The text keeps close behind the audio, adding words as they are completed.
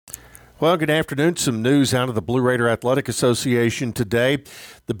Well, good afternoon. Some news out of the Blue Raider Athletic Association today.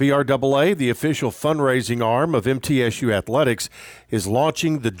 The BRAA, the official fundraising arm of MTSU Athletics, is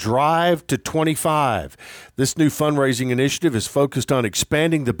launching the Drive to 25. This new fundraising initiative is focused on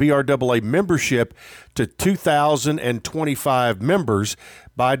expanding the BRAA membership to 2,025 members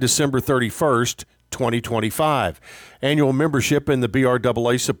by December 31st, 2025. Annual membership in the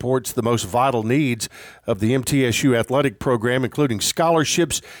BRAA supports the most vital needs of the MTSU athletic program, including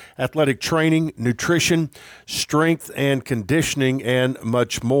scholarships, athletic training, nutrition, strength and conditioning, and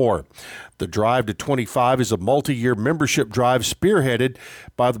much more. The Drive to 25 is a multi-year membership drive spearheaded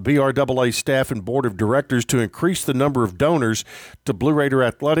by the BRAA staff and board of directors to increase the number of donors to Blue Raider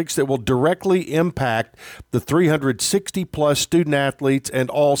Athletics that will directly impact the 360-plus student athletes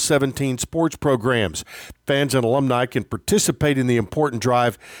and all 17 sports programs. Fans and alumni can participate in the important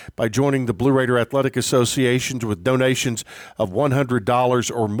drive by joining the Blue Raider Athletic Associations with donations of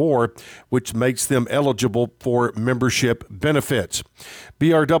 $100 or more, which makes them eligible for membership benefits.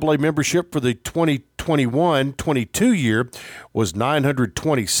 BRAA membership for the 2021-22 year was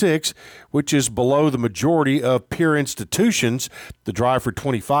 $926, which is below the majority of peer institutions. The Drive for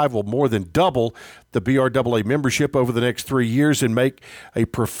 25 will more than double the BRAA membership over the next 3 years and make a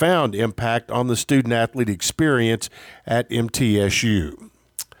profound impact on the student-athlete experience at MTSU.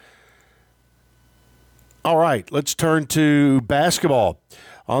 All right, let's turn to basketball.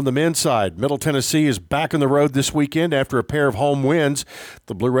 On the men's side, Middle Tennessee is back on the road this weekend after a pair of home wins.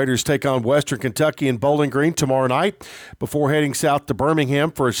 The Blue Raiders take on Western Kentucky in Bowling Green tomorrow night before heading south to Birmingham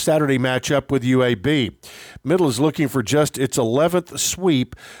for a Saturday matchup with UAB. Middle is looking for just its 11th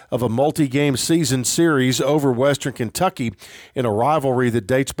sweep of a multi-game season series over Western Kentucky in a rivalry that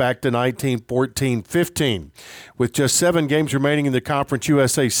dates back to 1914-15. With just 7 games remaining in the Conference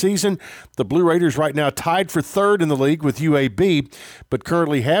USA season, the Blue Raiders right now tied for third in the league with UAB, but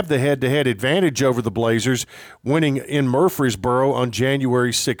currently have the head-to-head advantage over the Blazers, winning in Murfreesboro on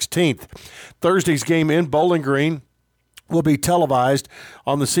January 16th. Thursday's game in Bowling Green will be televised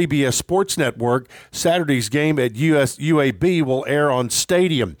on the CBS Sports Network. Saturday's game at UAB will air on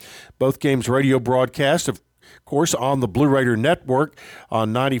Stadium. Both games radio broadcast, of course, on the Blue Raider Network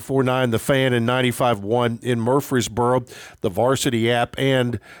on 94.9 The Fan and 95.1 in Murfreesboro, the Varsity app,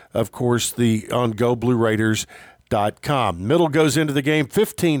 and, of course, on GoBlueRaiders.com. Middle goes into the game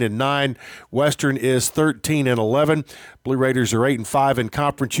 15-9. Western is 13-11. Blue Raiders are 8-5 in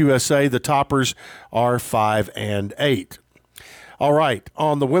Conference USA. The Toppers are 5-8. All right,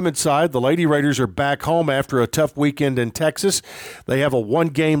 on the women's side, the Lady Raiders are back home after a tough weekend in Texas. They have a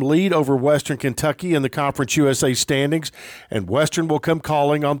 1-game lead over Western Kentucky in the Conference USA standings, and Western will come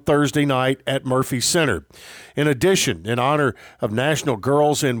calling on Thursday night at Murphy Center. In addition, in honor of National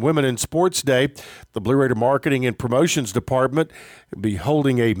Girls and Women in Sports Day, the Blue Raider Marketing and Promotions Department will be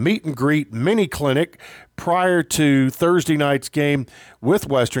holding a meet-and-greet mini-clinic prior to Thursday night's game with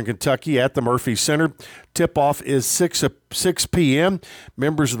Western Kentucky at the Murphy Center. Tip-off is 6 p.m.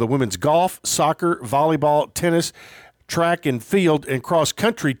 Members of the women's golf, soccer, volleyball, tennis, track and field, and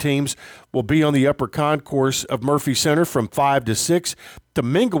cross-country teams will be on the upper concourse of Murphy Center from 5 to 6 to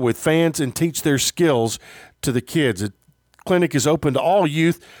mingle with fans and teach their skills to the kids. The clinic is open to all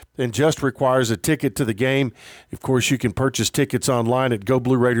youth and just requires a ticket to the game. Of course, you can purchase tickets online at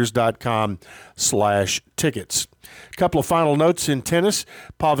GoBlueRaiders.com/tickets. A couple of final notes in tennis.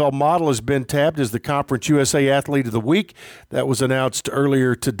 Pavel Model has been tabbed as the Conference USA Athlete of the Week. That was announced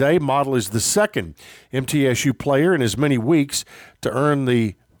earlier today. Model is the second MTSU player in as many weeks to earn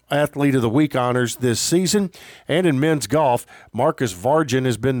the Athlete of the Week honors this season. And in men's golf, Marcus Vargin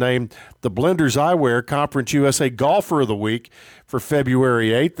has been named the Blenders Eyewear Conference USA Golfer of the Week for February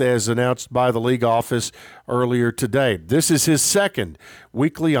 8th, as announced by the league office earlier today. This is his second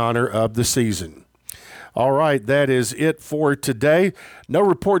weekly honor of the season. All right, that is it for today. No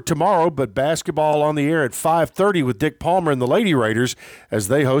report tomorrow, but basketball on the air at 5:30 with Dick Palmer and the Lady Raiders as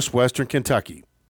they host Western Kentucky.